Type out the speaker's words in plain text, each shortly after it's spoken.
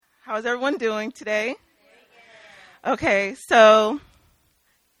How's everyone doing today? Okay, so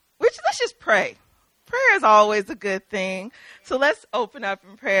let's just pray. Prayer is always a good thing. So let's open up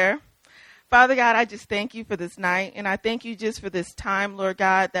in prayer. Father God, I just thank you for this night, and I thank you just for this time, Lord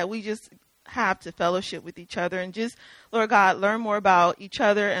God, that we just have to fellowship with each other and just, Lord God, learn more about each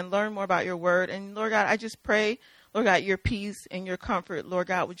other and learn more about your word. And Lord God, I just pray, Lord God, your peace and your comfort, Lord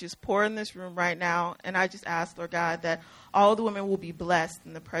God, would just pour in this room right now. And I just ask, Lord God, that all the women will be blessed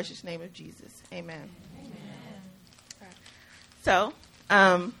in the precious name of Jesus. Amen. Amen. So,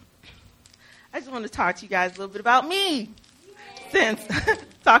 I just want to talk to you guys a little bit about me, since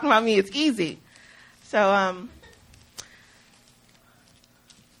talking about me is easy. So,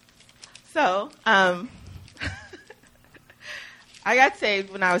 I got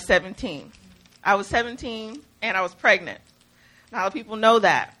saved when I was 17. I was 17 and I was pregnant. Not a lot of people know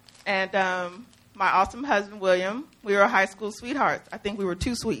that. And my awesome husband, William, we were high school sweethearts. I think we were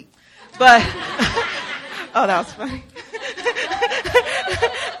too sweet. But, oh, that was funny.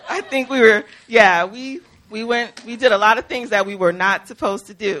 I think we were, we did a lot of things that we were not supposed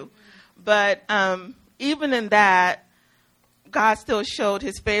to do. But even in that, God still showed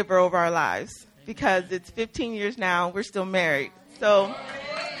his favor over our lives because it's 15 years now. We're still married. So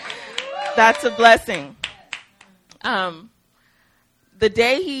that's a blessing. The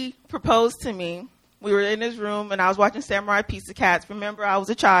day he proposed to me, we were in his room and I was watching Samurai Pizza Cats. Remember, I was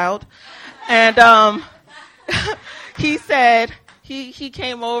a child. And he said, he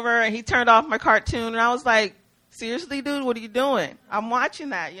came over and he turned off my cartoon. And I was like, seriously, dude, what are you doing? I'm watching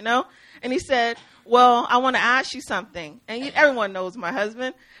that, you know? And he said, well, I want to ask you something. And everyone knows my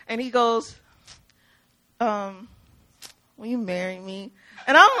husband. And he goes, will you marry me?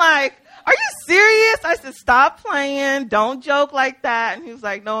 And I'm like, are you serious? I said, stop playing. Don't joke like that. And he was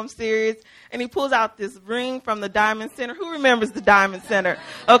like, no, I'm serious. And he pulls out this ring from the Diamond Center. Who remembers the Diamond Center?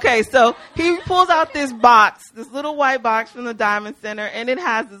 Okay, so he pulls out this box, this little white box from the Diamond Center, and it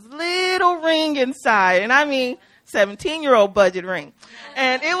has this little ring inside. And I mean, 17-year-old budget ring.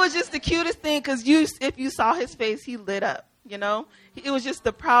 And it was just the cutest thing because if you saw his face, he lit up, you know. It was just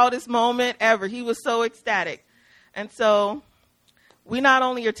the proudest moment ever. He was so ecstatic. And so we not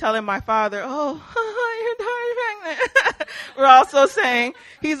only are telling my father, oh, you're pregnant. We're also saying,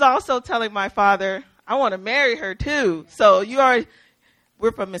 he's also telling my father, I want to marry her too. So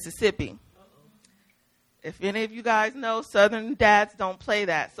we're from Mississippi. If any of you guys know, Southern dads don't play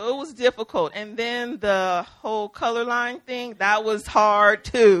that. So it was difficult. And then the whole color line thing, that was hard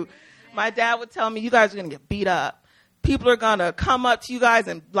too. My dad would tell me, you guys are going to get beat up. People are going to come up to you guys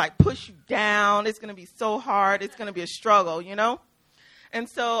and like push you down. It's going to be so hard. It's going to be a struggle, you know? And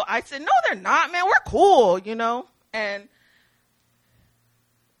so I said, no, they're not, man. We're cool, you know? And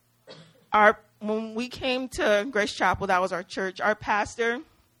when we came to Grace Chapel, that was our church, our pastor,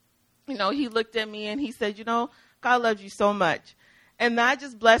 you know, he looked at me and he said, you know, God loves you so much. And that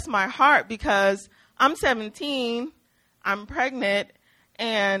just blessed my heart because I'm 17, I'm pregnant,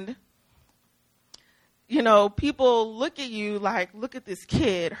 and, you know, people look at you like, look at this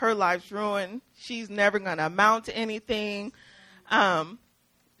kid. Her life's ruined. She's never going to amount to anything.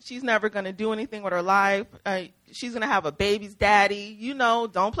 She's never going to do anything with her life. She's going to have a baby's daddy. You know,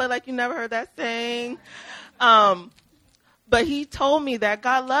 don't play like you never heard that saying. But he told me that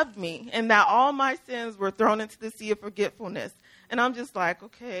God loved me and that all my sins were thrown into the sea of forgetfulness. And I'm just like,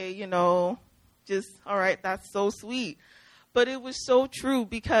 okay, you know, just, all right, that's so sweet. But it was so true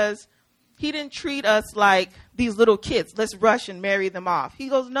because he didn't treat us like these little kids. Let's rush and marry them off. He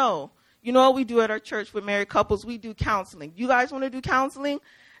goes, no. You know what we do at our church with married couples? We do counseling. You guys want to do counseling?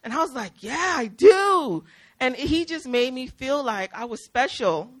 And I was like, yeah, I do. And he just made me feel like I was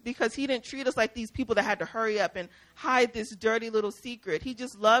special because he didn't treat us like these people that had to hurry up and hide this dirty little secret. He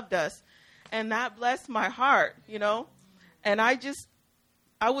just loved us. And that blessed my heart, you know. And I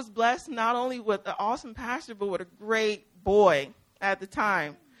was blessed not only with an awesome pastor, but with a great boy at the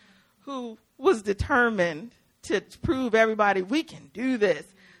time who was determined to prove everybody we can do this.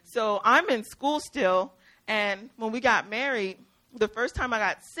 So I'm in school still, and when we got married, the first time I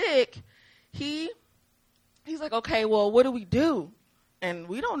got sick, he's like, okay, well, what do we do? And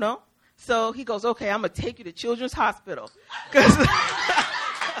we don't know. So he goes, okay, I'm going to take you to Children's Hospital.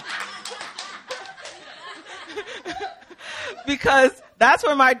 Because that's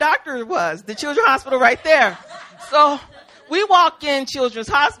where my doctor was, the Children's Hospital right there. So we walk in Children's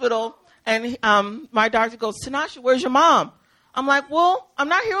Hospital, and my doctor goes, Tanasha, where's your mom? I'm like, well, I'm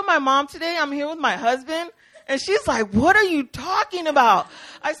not here with my mom today. I'm here with my husband. And she's like, what are you talking about?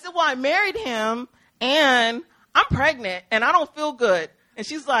 I said, well, I married him and I'm pregnant and I don't feel good. And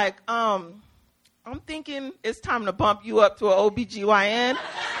she's like, I'm thinking it's time to bump you up to an OBGYN.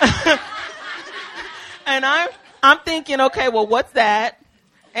 And I'm thinking, okay, well, what's that?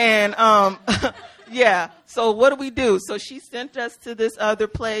 And, yeah, so what do? So she sent us to this other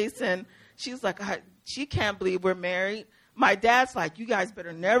place, and she's like, she can't believe we're married. My dad's like, you guys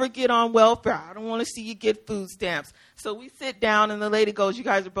better never get on welfare. I don't want to see you get food stamps. So we sit down, and the lady goes, you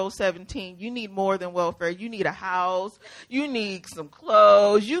guys are both 17. You need more than welfare. You need a house. You need some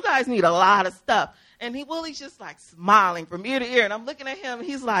clothes. You guys need a lot of stuff. And Willie's just like smiling from ear to ear. And I'm looking at him.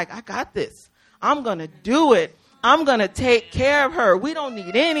 He's like, I got this. I'm going to do it. I'm going to take care of her. We don't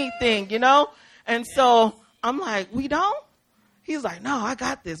need anything, you know? And so I'm like, we don't? He's like, no, I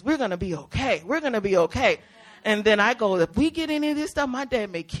got this. We're going to be okay. We're going to be okay. And then I go, if we get any of this stuff, my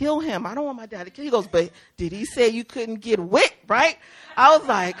dad may kill him. I don't want my dad to kill him. He goes, but did he say you couldn't get WIC, right? I was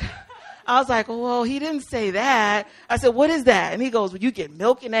like, well, he didn't say that. I said, what is that? And he goes, well, you get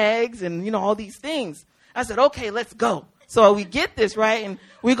milk and eggs and, you know, all these things. I said, okay, let's go. So we get this, right? And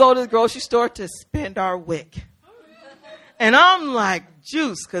we go to the grocery store to spend our WIC. And I'm like,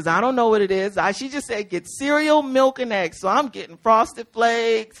 juice, because I don't know what it is. She just said get cereal, milk, and eggs. So I'm getting Frosted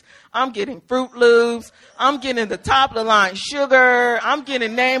Flakes. I'm getting Fruit Loops. I'm getting the top of the line sugar. I'm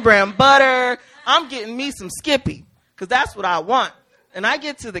getting name brand butter. I'm getting me some Skippy, because that's what I want. And I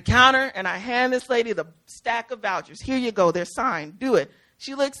get to the counter, and I hand this lady the stack of vouchers. Here you go. They're signed. Do it.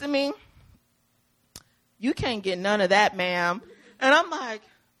 She looks at me. You can't get none of that, ma'am. And I'm like,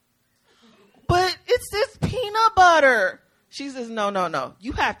 but it's this peanut butter. She says, no.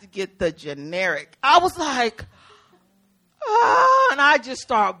 You have to get the generic. I was like, and I just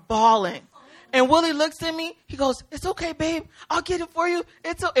start bawling. And Willie looks at me. He goes, it's okay, babe. I'll get it for you.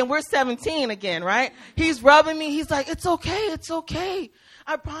 And we're 17 again, right? He's rubbing me. He's like, it's okay. It's okay.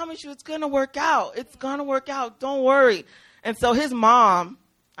 I promise you it's going to work out. It's going to work out. Don't worry. And so his mom,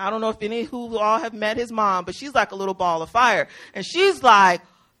 I don't know if any who all have met his mom, but she's like a little ball of fire. And she's like,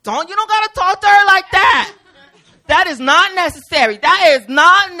 you don't got to talk to her like that. That is not necessary. That is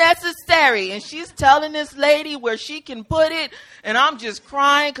not necessary. And she's telling this lady where she can put it. And I'm just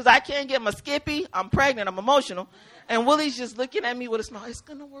crying because I can't get my Skippy. I'm pregnant. I'm emotional. And Willie's just looking at me with a smile. It's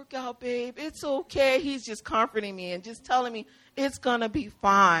going to work out, babe. It's okay. He's just comforting me and just telling me it's going to be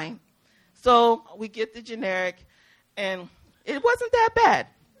fine. So we get the generic. And it wasn't that bad.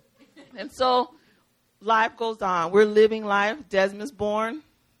 And so life goes on. We're living life. Desmond's born.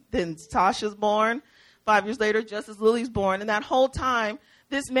 Then Tasha's born. 5 years later, Justice Lily's born. And that whole time,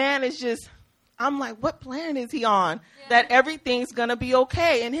 this man is just, I'm like, what planet is he on? Yeah. That everything's going to be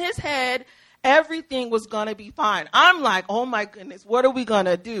okay. In his head, everything was going to be fine. I'm like, oh, my goodness, what are we going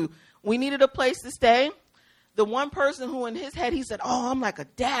to do? We needed a place to stay. The one person who in his head, he said, oh, I'm like a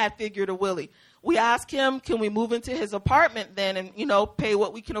dad figure to Willie. We asked him, can we move into his apartment then and, pay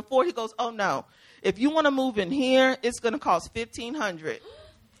what we can afford? He goes, oh, no. If you want to move in here, it's going to cost $1,500.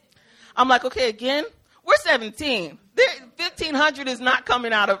 I'm like, okay, again. We're 17. $1,500 is not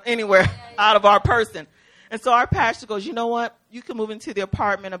coming out of anywhere, out of our person. And so our pastor goes, you know what? You can move into the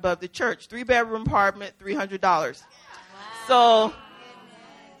apartment above the church. 3-bedroom apartment, $300. Wow. So,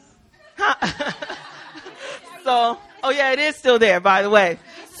 oh yeah, it is still there, by the way.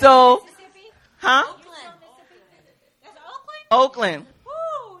 So, huh? Oakland.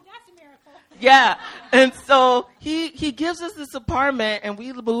 Woo, that's a miracle. Yeah. And so he gives us this apartment and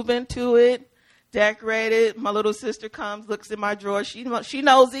we move into it. Decorated. My little sister comes, looks in my drawer. She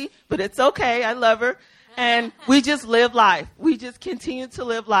nosy, but it's okay. I love her. And we just live life. We just continue to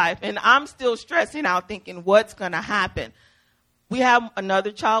live life. And I'm still stressing out thinking what's going to happen. We have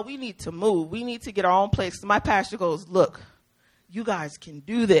another child. We need to move. We need to get our own place. So my pastor goes, look, you guys can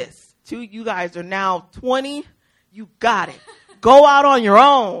do this. You guys are now 20. You got it. Go out on your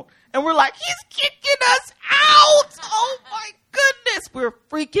own. And we're like, he's kicking us out. Oh, my goodness. We're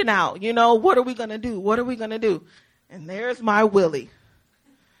freaking out. What are we going to do? What are we going to do? And there's my Willie.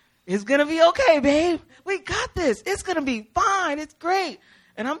 It's going to be okay, babe. We got this. It's going to be fine. It's great.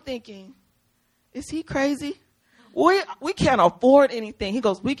 And I'm thinking, is he crazy? We can't afford anything. He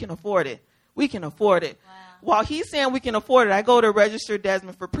goes, we can afford it. We can afford it. Wow. While he's saying we can afford it, I go to register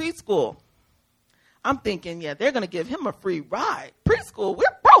Desmond for preschool. I'm thinking, yeah, they're going to give him a free ride. Preschool, we're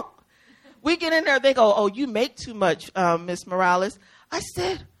broke. We get in there, they go, oh, you make too much, Miss Morales. I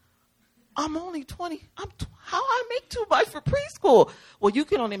said, I'm only 20. How I make too much for preschool? Well, you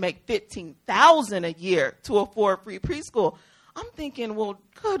can only make $15,000 a year to afford free preschool. I'm thinking, well,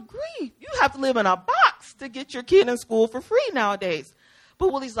 good grief. You have to live in a box to get your kid in school for free nowadays.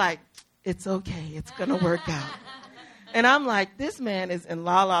 But Willie's like, it's okay. It's going to work out. And I'm like, this man is in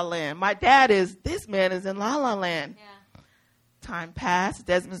La La Land. My dad is, this man is in La La Land. Yeah. Time passed.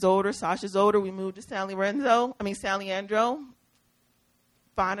 Desmond's older. Sasha's older. We moved to San Leandro.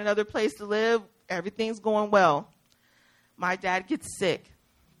 Find another place to live. Everything's going well. My dad gets sick.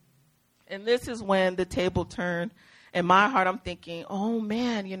 And this is when the table turned. In my heart, I'm thinking, oh,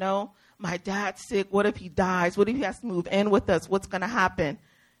 man, my dad's sick. What if he dies? What if he has to move in with us? What's going to happen?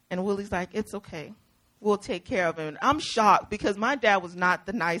 And Willie's like, it's okay. We'll take care of him. And I'm shocked because my dad was not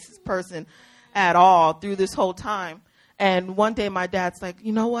the nicest person at all through this whole time. And one day my dad's like,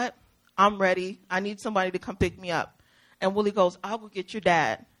 you know what? I'm ready. I need somebody to come pick me up. And Willie goes, I'll go get your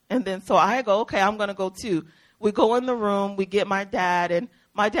dad. And then so I go, okay, I'm going to go too. We go in the room. We get my dad. And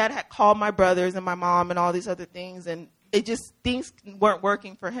my dad had called my brothers and my mom and all these other things. And things weren't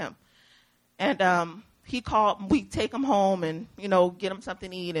working for him. And he called. We take him home and, get him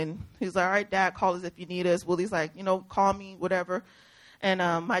something to eat. And he's like, all right, Dad, call us if you need us. Willie's like, call me, whatever. And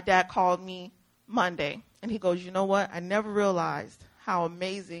my dad called me Monday. And he goes, you know what? I never realized how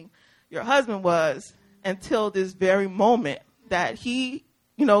amazing your husband was until this very moment that he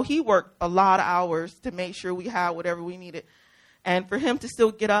worked a lot of hours to make sure we had whatever we needed. And for him to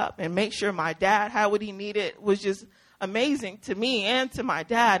still get up and make sure my dad had what he needed was just amazing to me and to my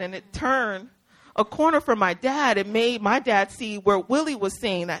dad. And it turned a corner for my dad. It made my dad see where Willie was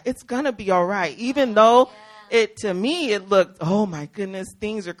saying that it's going to be all right, even though to me, it looked, oh, my goodness,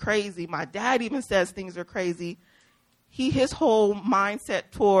 things are crazy. My dad even says things are crazy. His whole mindset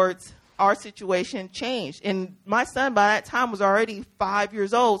towards our situation changed. And my son, by that time, was already 5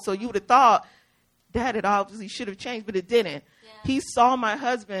 years old. So you would have thought, Dad, it obviously should have changed, but it didn't. Yeah. He saw my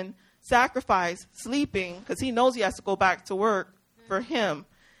husband sacrifice sleeping because he knows he has to go back to work for him.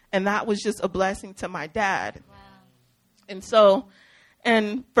 And that was just a blessing to my dad. Wow. And so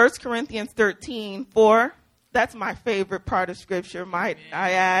in 1 Corinthians 13:4, that's my favorite part of Scripture, might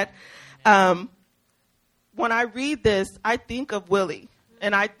I add. When I read this, I think of Willie.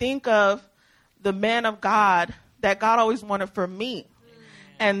 And I think of the man of God that God always wanted for me.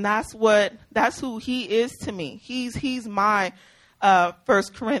 And that's who he is to me. He's my 1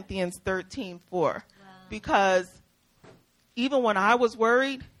 Corinthians 13:4. Wow. Because even when I was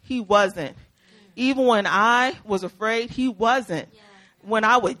worried, he wasn't. Even when I was afraid, he wasn't. Yeah. When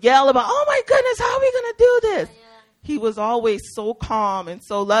I would yell about, oh my goodness, how are we going to do this? Yeah. He was always so calm and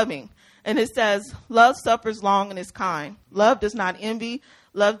so loving. And it says, love suffers long and is kind. Love does not envy.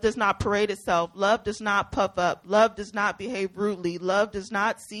 Love does not parade itself. Love does not puff up. Love does not behave rudely. Love does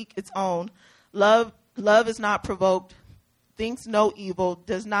not seek its own. Love is not provoked, thinks no evil,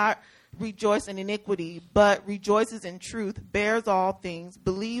 does not rejoice in iniquity, but rejoices in truth, bears all things,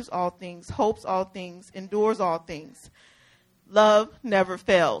 believes all things, hopes all things, endures all things. Love never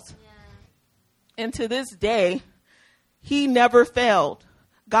fails. Yeah. And to this day, he never failed.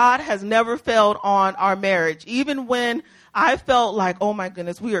 God has never failed on our marriage. Even when I felt like, oh my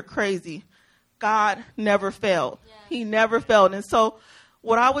goodness, we are crazy, God never failed. Yeah. He never failed. And so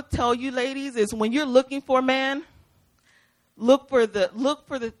what I would tell you ladies is when you're looking for a man, look for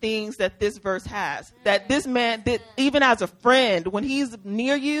the things that this verse has, that this man did, even as a friend, when he's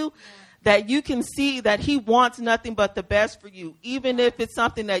near you, that you can see that he wants nothing but the best for you, even if it's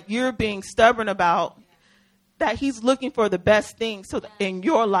something that you're being stubborn about, that he's looking for the best things in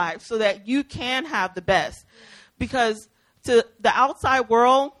your life so that you can have the best. Because to the outside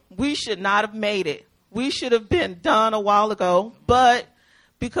world, we should not have made it. We should have been done a while ago, but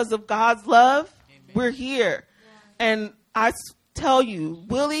because of God's love, we're here. And I tell you,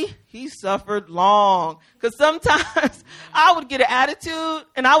 Willie, he suffered long. Because sometimes I would get an attitude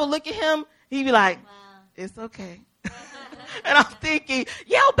and I would look at him. He'd be like, it's okay. And I'm thinking,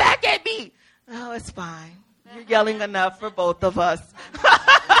 yell back at me. Oh, it's fine. You're yelling enough for both of us.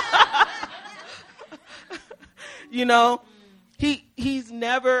 He's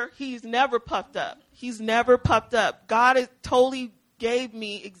never puffed up. He's never puffed up. God has totally gave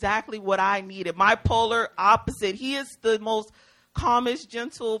me exactly what I needed. My polar opposite. He is the most calmest,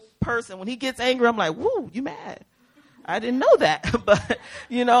 gentle person. When he gets angry, I'm like, woo, you mad. I didn't know that.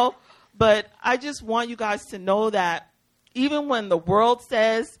 But I just want you guys to know that even when the world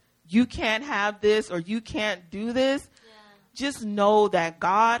says you can't have this or you can't do this, just know that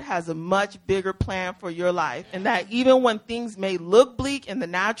God has a much bigger plan for your life. And that even when things may look bleak in the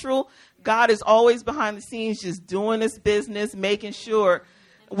natural, God is always behind the scenes just doing his business, making sure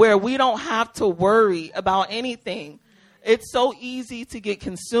where we don't have to worry about anything. It's so easy to get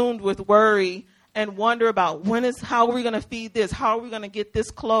consumed with worry and wonder about how are we going to feed this? How are we going to get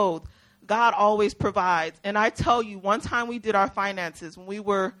this clothed? God always provides. And I tell you, one time we did our finances when we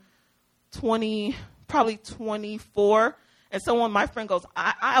were probably 24. And my friend goes,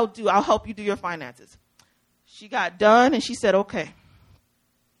 I'll help you do your finances. she got done and she said, okay,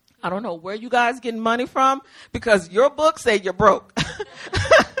 I don't know where you guys getting money from because your book say you're broke.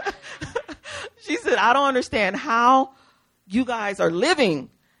 She said, I don't understand how you guys are living.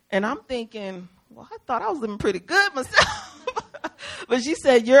 And I'm thinking, well, I thought I was living pretty good myself. But she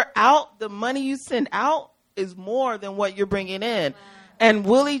said, you're out. The money you send out is more than what you're bringing in. Wow. And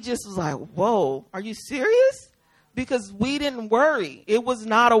Willie just was like, whoa, are you serious? Because we didn't worry. It was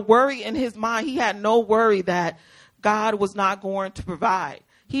not a worry in his mind. He had no worry that God was not going to provide.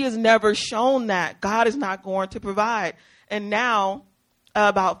 He has never shown that God is not going to provide. And now,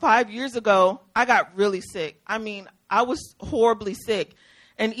 about 5 years ago, I got really sick. I mean, I was horribly sick.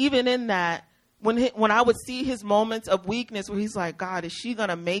 And even in that, when I would see his moments of weakness where he's like, God, is she going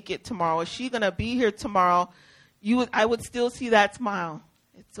to make it tomorrow? Is she going to be here tomorrow? I would still see that smile.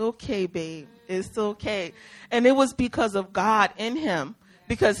 It's okay, babe. It's okay. And it was because of God in him.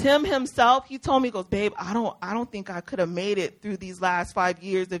 Because him himself, he told me, he goes, babe, I don't think I could have made it through these last 5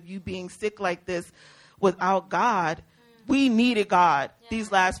 years of you being sick like this without God. We needed God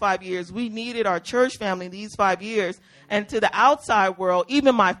these last 5 years. We needed our church family these 5 years. And to the outside world,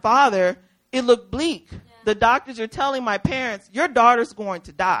 even my father, it looked bleak. The doctors are telling my parents, your daughter's going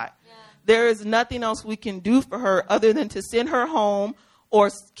to die. There is nothing else we can do for her other than to send her home or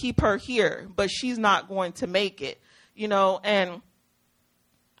keep her here. But she's not going to make it, and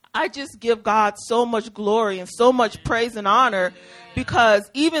I just give God so much glory and so much praise and honor because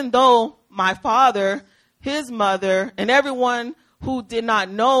even though my father, his mother, and everyone who did not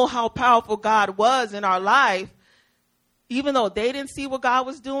know how powerful God was in our life, even though they didn't see what God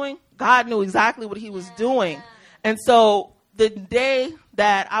was doing, God knew exactly what he was doing. And so the day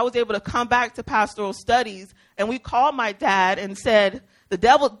that I was able to come back to pastoral studies and we called my dad and said, the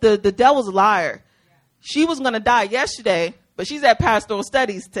devil's a liar. She was going to die yesterday, but she's at pastoral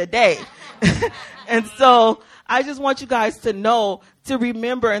studies today. And so I just want you guys to know, to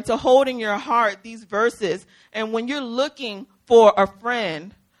remember and to hold in your heart these verses. And when you're looking for a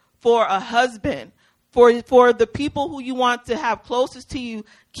friend, for a husband, for the people who you want to have closest to you,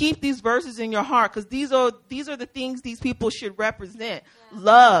 keep these verses in your heart because these are the things these people should represent. Yeah.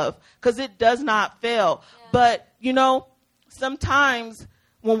 Love, because it does not fail. Yeah. But, sometimes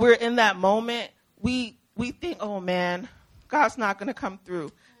when we're in that moment, we think, oh, man, God's not going to come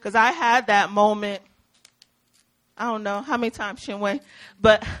through. Because I had that moment, I don't know how many times, Shinwei,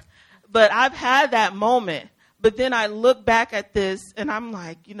 but I've had that moment. But then I look back at this and I'm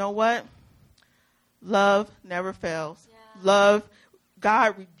like, you know what? Love never fails. Yeah. Love,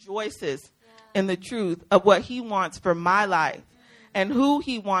 God rejoices in the truth of what he wants for my life and who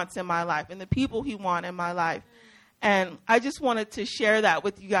he wants in my life and the people he wants in my life. And I just wanted to share that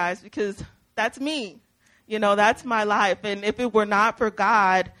with you guys because that's me. That's my life. And if it were not for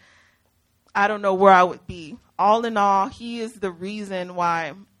God, I don't know where I would be. All in all, he is the reason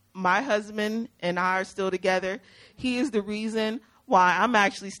why my husband and I are still together. He is the reason why I'm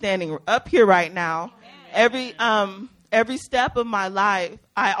actually standing up here right now. Every step of my life,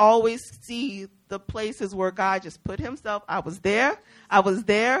 I always see the places where God just put himself. I was there,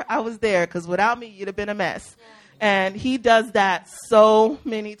 because without me, you'd have been a mess. Yeah. And he does that so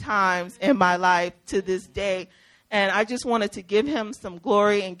many times in my life to this day. And I just wanted to give him some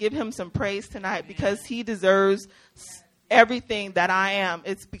glory and give him some praise tonight because he deserves everything that I am.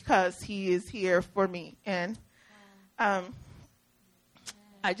 It's because he is here for me. And I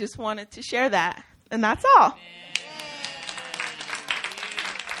just wanted to share that. And that's all.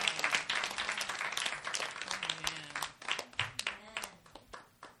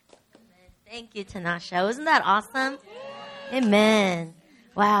 Thank you, Tanasha. Wasn't that awesome? Amen.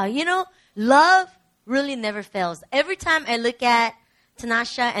 Wow. Love really never fails. Every time I look at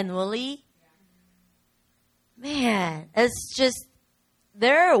Tanasha and Willie, man, it's just,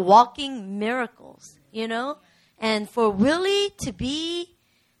 they're walking miracles, And for Willie to be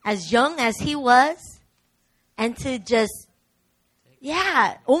as young as he was and to just,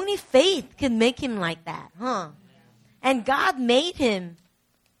 only faith can make him like that, huh? And God made him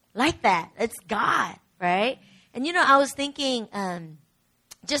like that. It's God, right? And, I was thinking,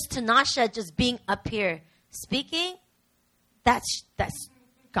 just Tanasha just being up here speaking, that's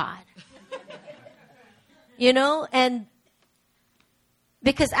God. And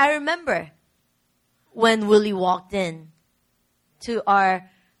because I remember when Willie walked in to our,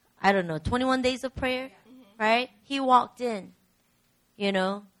 21 days of prayer, right? He walked in,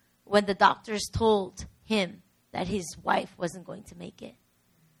 when the doctors told him that his wife wasn't going to make it.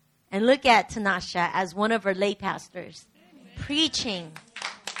 And look at Tanasha as one of our lay pastors, preaching,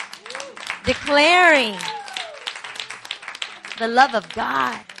 declaring the love of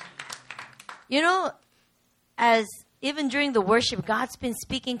God. as even during the worship, God's been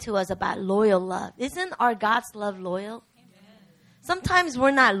speaking to us about loyal love. Isn't our God's love loyal? Amen. Sometimes we're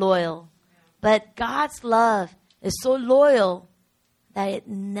not loyal, but God's love is so loyal that it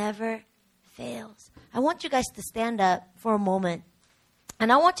never fails. I want you guys to stand up for a moment,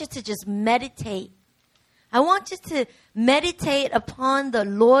 and I want you to just meditate. I want you to meditate upon the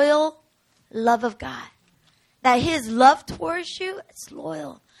loyal love of God, that his love towards you, it's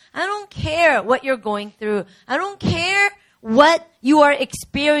loyal. I don't care what you're going through. I don't care what you are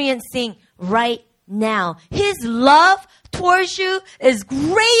experiencing right now. His love towards you is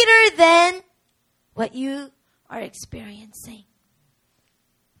greater than what you are experiencing.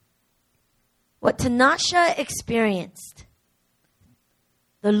 What Tanasha experienced,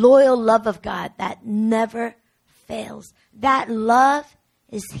 the loyal love of God that never fails. That love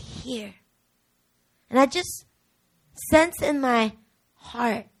is here. And I just sense in my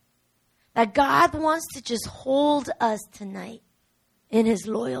heart that God wants to just hold us tonight in his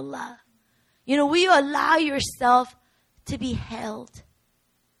loyal love. You know, will you allow yourself to be held?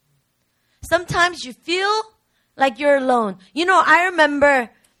 Sometimes you feel like you're alone. You know, I remember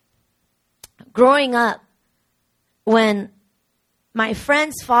growing up when my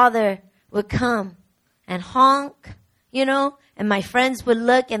friend's father would come and honk, you know, and my friends would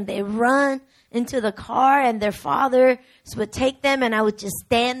look and they run into the car and their fathers would take them, and I would just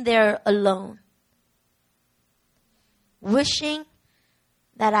stand there alone, wishing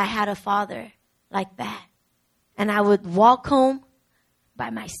that I had a father like that. And I would walk home by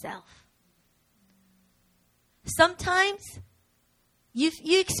myself. Sometimes you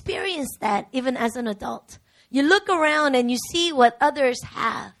experience that even as an adult. You look around and you see what others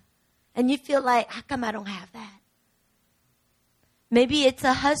have, and you feel like, how come I don't have that? Maybe it's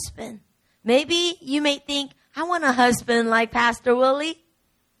a husband. Maybe you may think, I want a husband like Pastor Willie.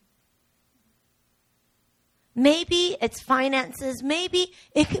 Maybe it's finances. Maybe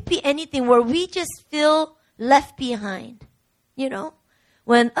it could be anything where we just feel left behind. You know,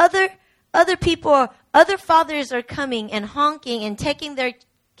 when other people, other fathers are coming and honking and taking their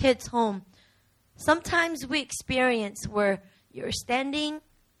kids home, sometimes we experience where you're standing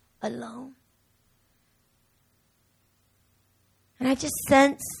alone. And I just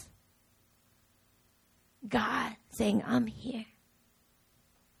sense God saying, I'm here.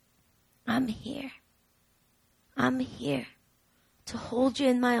 I'm here. I'm here to hold you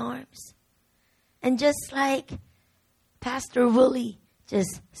in my arms. And just like Pastor Willie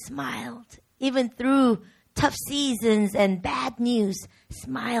just smiled, even through tough seasons and bad news,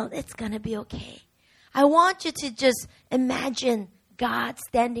 smiled, it's going to be okay. I want you to just imagine God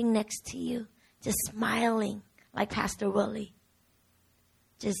standing next to you, just smiling like Pastor Willie.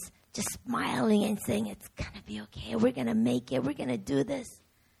 Just smiling and saying, it's going to be okay. We're going to make it. We're going to do this.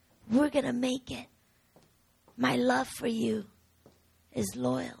 We're going to make it. My love for you is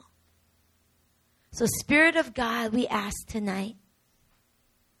loyal. So Spirit of God, we ask tonight,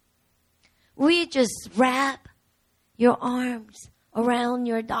 will you just wrap your arms around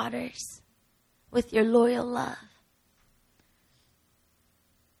your daughters with your loyal love?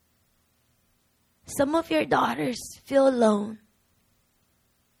 Some of your daughters feel alone.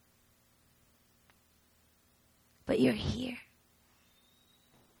 But you're here.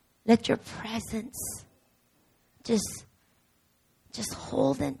 Let your presence just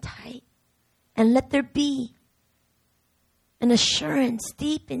hold them tight. And let there be an assurance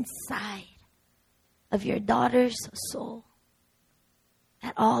deep inside of your daughter's soul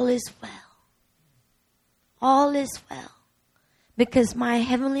that all is well. All is well. Because my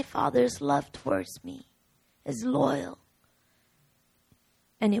Heavenly Father's love towards me is loyal.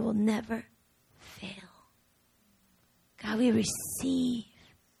 And it will never fail. God, we receive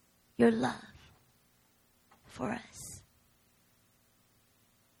your love for us.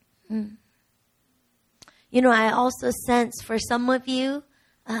 You know, I also sense for some of you,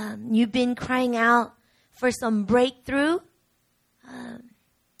 you've been crying out for some breakthrough.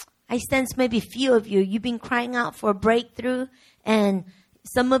 I sense maybe a few of you've been crying out for a breakthrough, and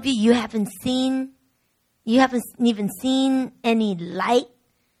some of you haven't even seen any light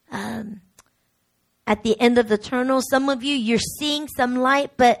at the end of the tunnel. Some of you're seeing some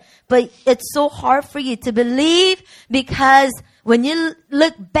light, but it's so hard for you to believe, because when you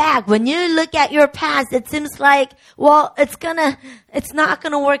look back, when you look at your past, it seems like, well, it's not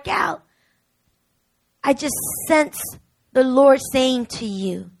gonna work out. I just sense the Lord saying to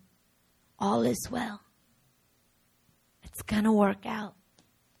you, all is well. It's gonna work out.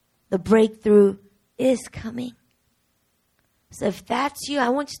 The breakthrough is coming. So if that's you, I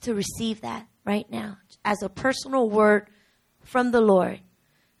want you to receive that right now as a personal word from the Lord.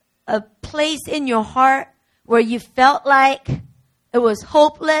 A place in your heart where you felt like it was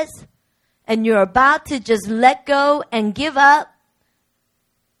hopeless and you're about to just let go and give up.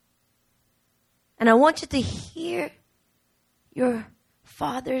 And I want you to hear your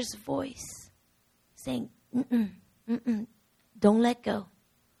Father's voice saying, don't let go.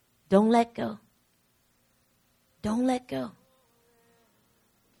 Don't let go. Don't let go.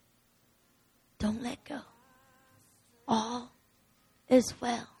 Don't let go. All is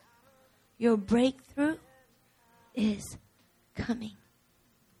well. Your breakthrough is coming.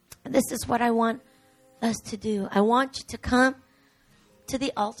 And this is what I want us to do. I want you to come to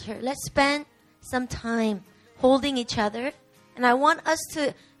the altar. Let's spend some time holding each other. And I want us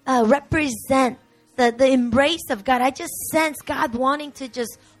to represent the embrace of God. I just sense God wanting to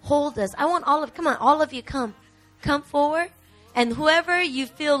just hold us. I want all of you come forward. And whoever you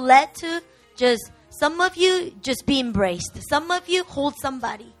feel led to, some of you just be embraced. Some of you hold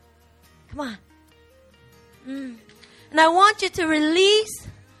somebody. Come on. And I want you to release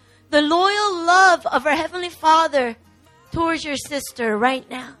the loyal love of our Heavenly Father towards your sister right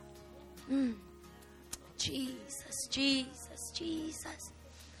now. Jesus, Jesus, Jesus.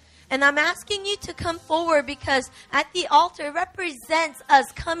 And I'm asking you to come forward because at the altar represents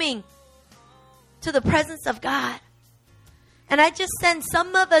us coming to the presence of God. And I just sense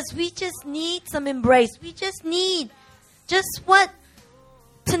some of us, we just need some embrace. We just need just what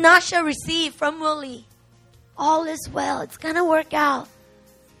Tanasha received from Willie. All is well. It's going to work out.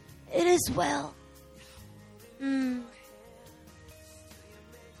 It is well.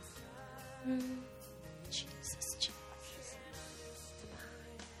 Jesus, Jesus.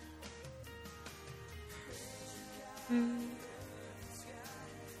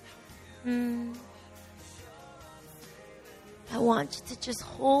 I want you to just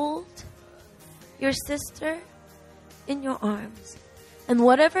hold your sister in your arms. And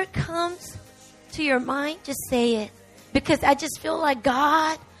whatever comes to your mind, just say it. Because I just feel like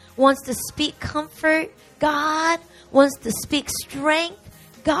God wants to speak comfort. God wants to speak strength.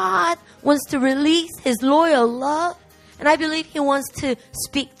 God wants to release His loyal love. And I believe He wants to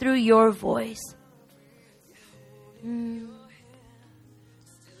speak through your voice.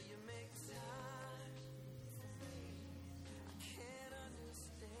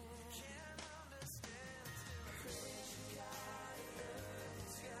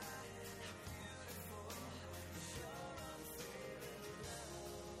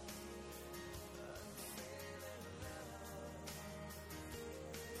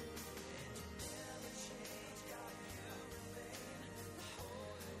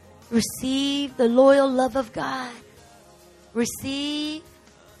 Receive the loyal love of God. Receive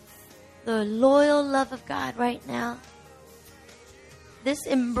the loyal love of God right now. This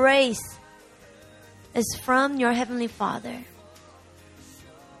embrace is from your Heavenly Father.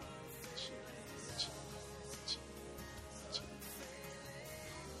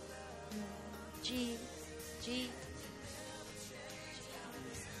 Jesus, Jesus.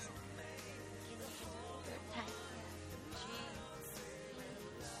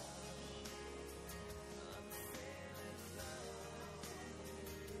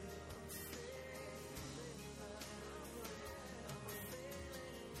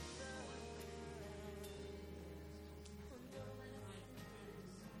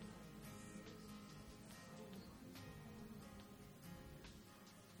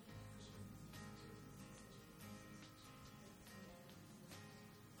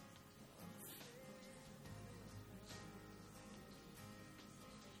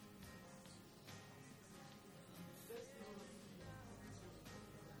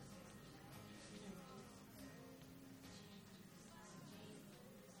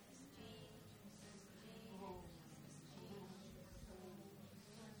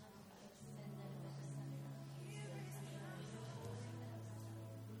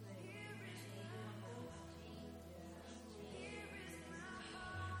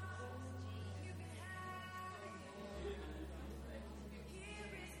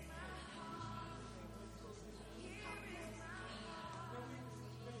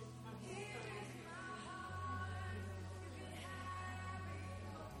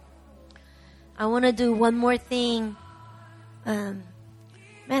 I want to do one more thing. Man,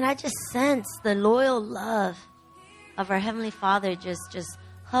 I just sense the loyal love of our Heavenly Father just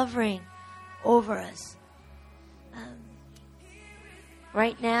hovering over us.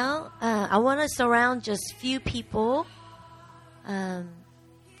 Right now, I want to surround just few people. And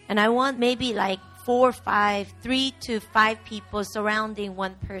I want maybe like 3 to 5 people surrounding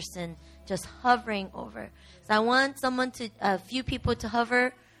one person, just hovering over. So I want a few people to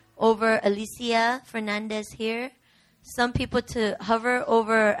hover over Alicia Fernandez here. Some people to hover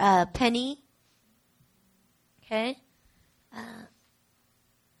over Penny. Okay?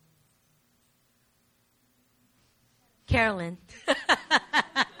 Carolyn.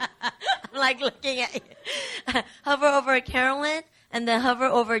 I'm like looking at you. Hover over Carolyn and then hover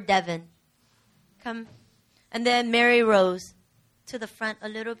over Devin. Come. And then Mary Rose. To the front a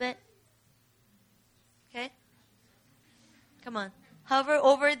little bit. Okay? Come on. Hover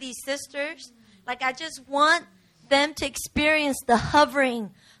over these sisters. Like I just want them to experience the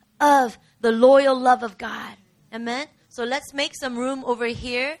hovering of the loyal love of God. Amen? So let's make some room over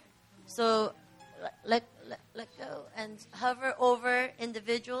here. So let go and hover over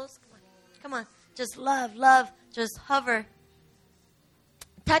individuals. Come on. Just love. Just hover.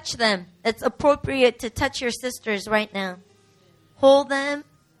 Touch them. It's appropriate to touch your sisters right now. Hold them.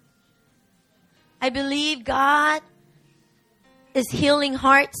 I believe God is healing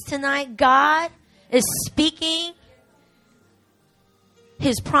hearts tonight. God is speaking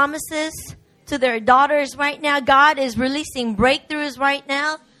His promises to their daughters right now. God is releasing breakthroughs right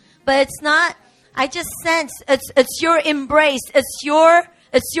now. But it's not, I just sense it's your embrace. It's your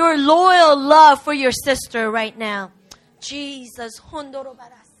loyal love for your sister right now. Jesus.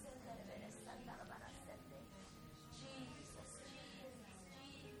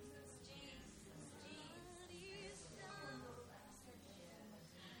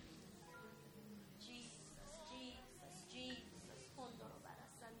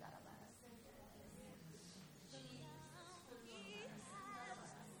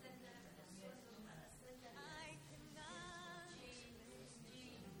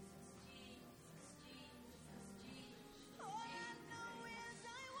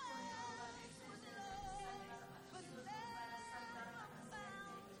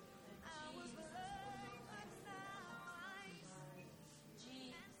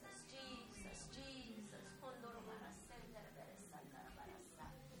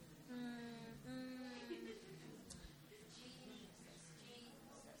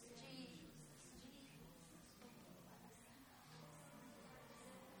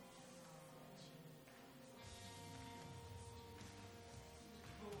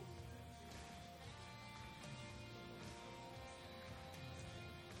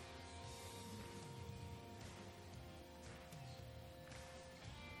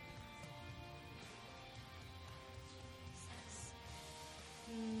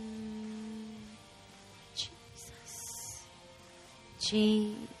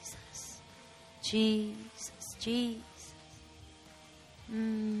 Jesus. Jesus. Jesus. Jesus. Jesus. Jesus. Jesus. Jesus. Jesus. Jesus. Jesus.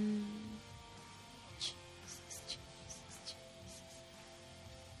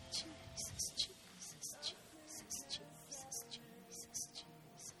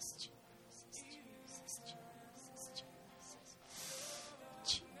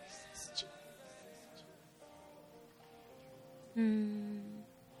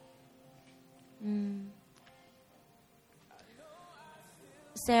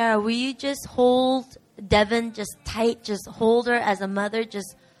 Sarah, will you just hold Devin just tight? Just hold her as a mother.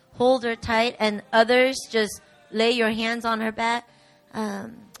 Just hold her tight. And others, just lay your hands on her back.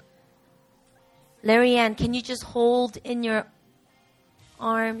 Larry Ann, can you just hold in your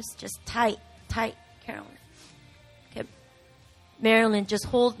arms? Just tight, Carolyn. Okay. Marilyn, just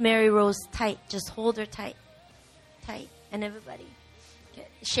hold Mary Rose tight. Just hold her tight. And everybody. Okay.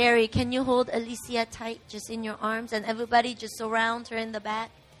 Sherry, can you hold Alicia tight just in your arms? And everybody just surround her in the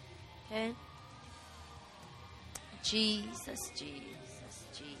back. Okay. Jesus.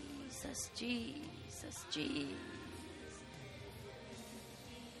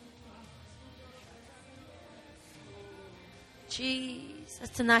 Jesus.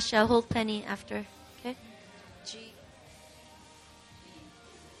 Tanasha, hold Penny after. Okay. Jesus.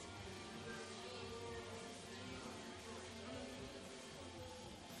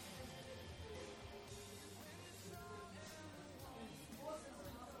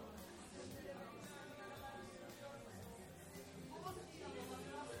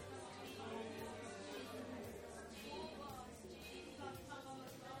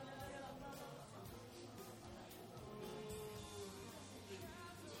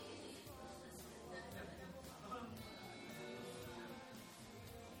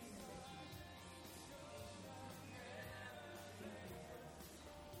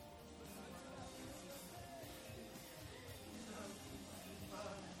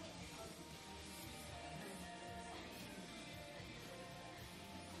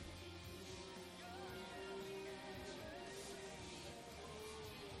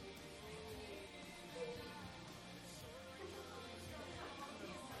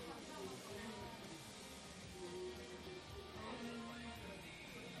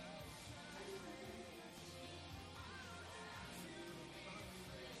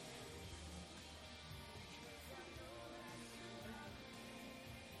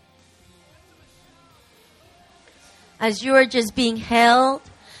 as you are just being held,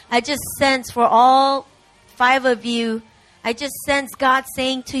 I just sense for all 5 of you, I just sense God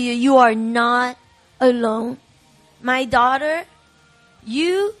saying to you, you are not alone. My daughter,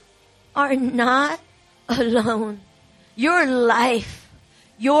 you are not alone. Your life,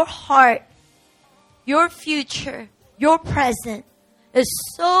 your heart, your future, your present is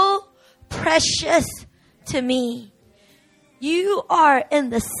so precious to me. You are in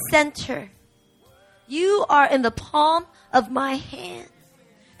the center. You are in the palm of my hand.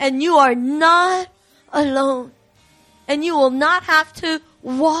 And you are not alone. And you will not have to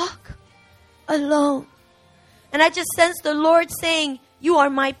walk alone. And I just sense the Lord saying, you are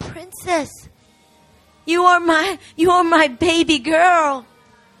my princess. You are my baby girl.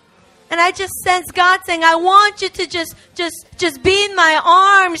 And I just sense God saying, I want you to just be in my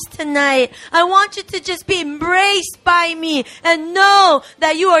arms tonight. I want you to just be embraced by me and know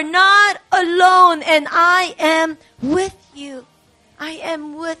that you are not alone and I am with you. I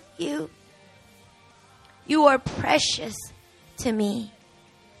am with you. You are precious to me.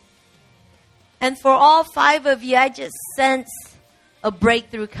 And for all 5 of you, I just sense a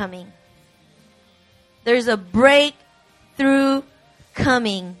breakthrough coming. There's a breakthrough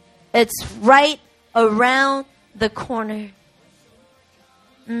coming. It's right around the corner.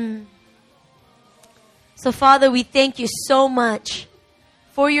 So, Father, we thank you so much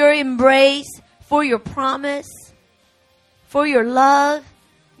for your embrace, for your promise, for your love,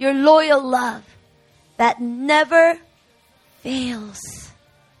 your loyal love that never fails.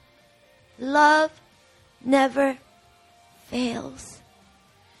 Love never fails.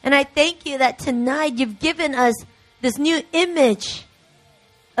 And I thank you that tonight you've given us this new image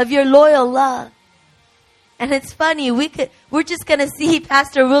of your loyal love. And it's funny, we're just going to see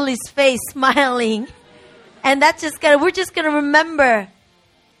Pastor Willie's face smiling. And we're just going to remember.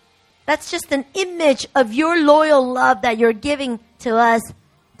 That's just an image of your loyal love that you're giving to us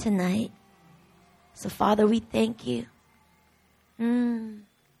tonight. So Father, we thank you. You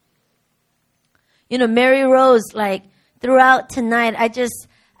know, Mary Rose, like throughout tonight, I just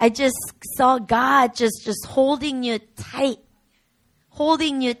saw God just holding you tight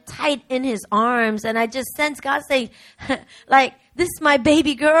in his arms. And I just sense God saying, like, this is my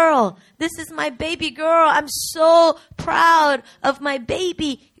baby girl. This is my baby girl. I'm so proud of my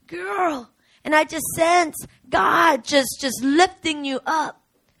baby girl. And I just sense God just lifting you up.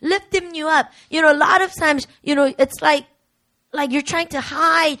 You know, a lot of times, you know, it's like you're trying to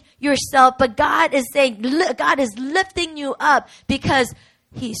hide yourself, but God is saying, God is lifting you up because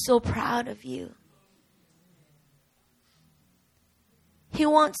he's so proud of you. He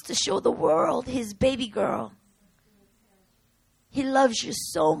wants to show the world his baby girl. He loves you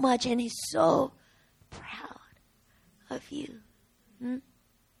so much and he's so proud of you.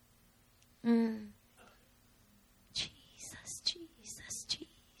 Jesus.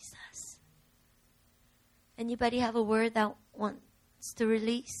 Anybody have a word that wants to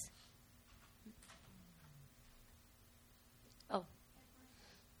release?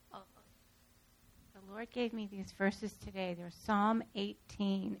 The Lord gave me these verses today. They're Psalm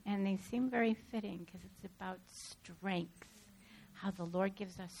 18, and they seem very fitting because it's about strength. How the Lord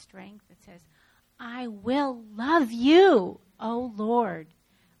gives us strength. It says, I will love you, O Lord,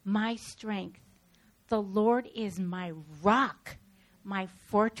 my strength. The Lord is my rock, my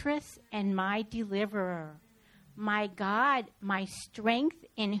fortress, and my deliverer. My God, my strength,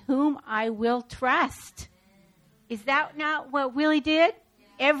 in whom I will trust. Is that not what Willie did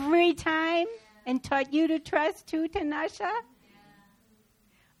every time? And taught you to trust too, Tanasha?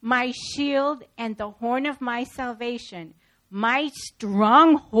 My shield and the horn of my salvation, my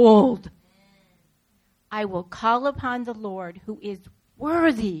stronghold. I will call upon the Lord who is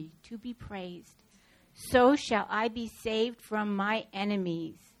worthy to be praised. So shall I be saved from my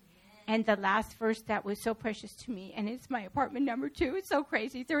enemies. And the last verse that was so precious to me, and it's my apartment number 2. It's so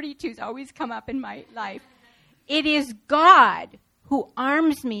crazy. 32's always come up in my life. It is God who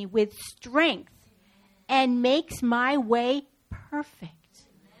arms me with strength and makes my way perfect.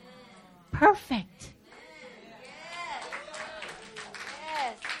 Perfect.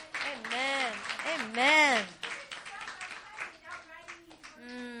 Yes. Amen.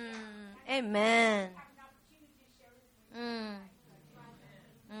 Amen.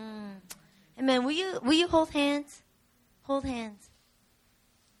 Amen. Will you hold hands? Hold hands.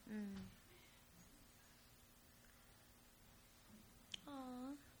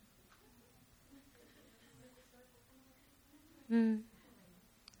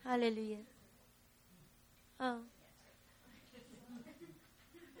 Hallelujah. Oh,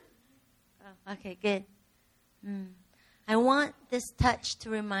 okay, good. I want this touch to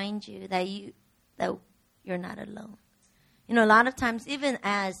remind you that you're not alone. You know, a lot of times, even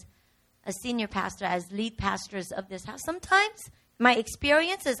as a senior pastor, as lead pastors of this house, sometimes my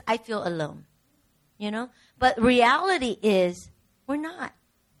experience is I feel alone, you know. But reality is we're not.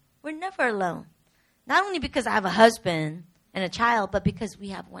 We're never alone. Not only because I have a husband and a child, but because we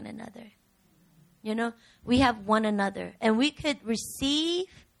have one another. You know, we have one another. And we could receive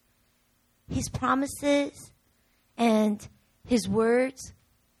his promises and his words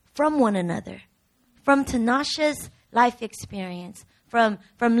from one another. From Tanasha's life experience, from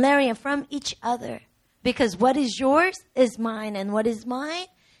Larry, and from each other. Because what is yours is mine, and what is mine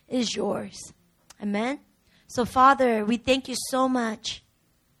is yours. Amen? So, Father, we thank you so much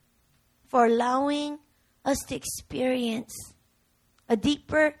for allowing us to experience a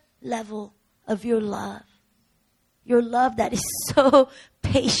deeper level of your love. Your love that is so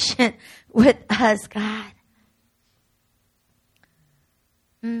patient with us, God.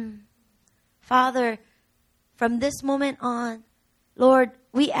 Father, from this moment on, Lord,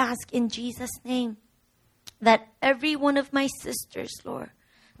 we ask in Jesus' name that every one of my sisters, Lord,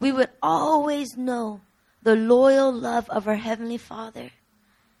 we would always know the loyal love of our Heavenly Father.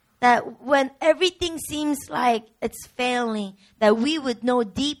 That when everything seems like it's failing, that we would know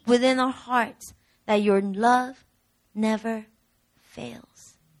deep within our hearts that your love never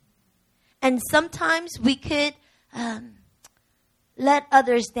fails. And sometimes we could let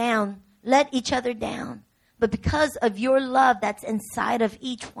others down, let each other down. But because of your love that's inside of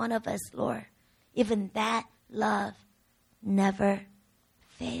each one of us, Lord, even that love never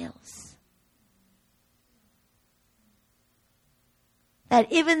fails.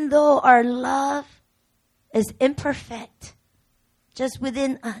 That even though our love is imperfect, just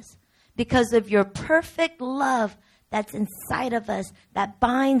within us, because of your perfect love that's inside of us, that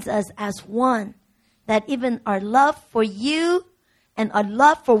binds us as one, that even our love for you and our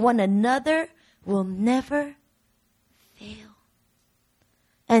love for one another will never fail.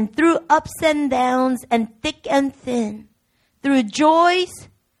 And through ups and downs and thick and thin, through joys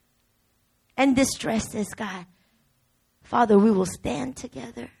and distresses, God, Father, we will stand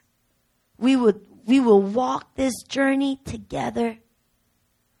together. We will walk this journey together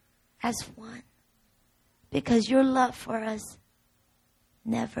as one. Because your love for us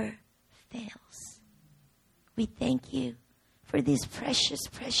never fails. We thank you for these precious,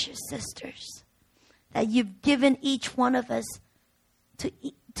 precious sisters that you've given each one of us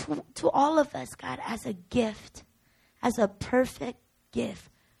to all of us, God, as a gift, as a perfect gift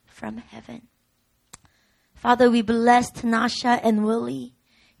from heaven. Father, we bless Tanasha and Willie.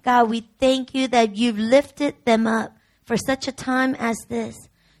 God, we thank you that you've lifted them up for such a time as this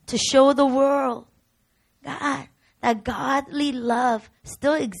to show the world, God, that godly love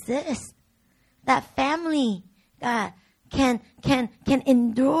still exists. That family, God, can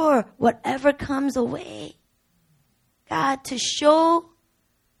endure whatever comes away. God, to show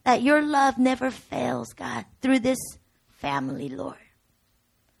that your love never fails, God, through this family, Lord.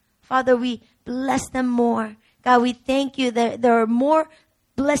 Father, we bless them more. God, we thank you that there are more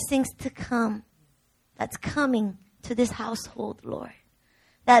blessings to come that's coming to this household, Lord.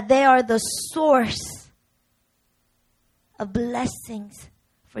 That they are the source of blessings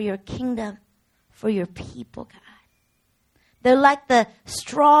for your kingdom, for your people, God. They're like the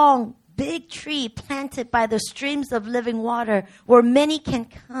strong, big tree planted by the streams of living water where many can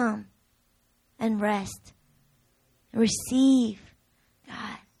come and rest and receive,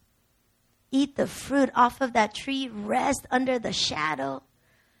 God. Eat the fruit off of that tree, rest under the shadow.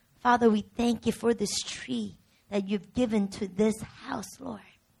 Father, we thank you for this tree that you've given to this house, Lord.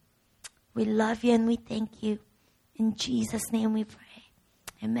 We love you and we thank you. In Jesus' name we pray.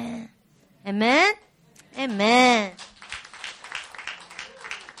 Amen. Amen. Amen.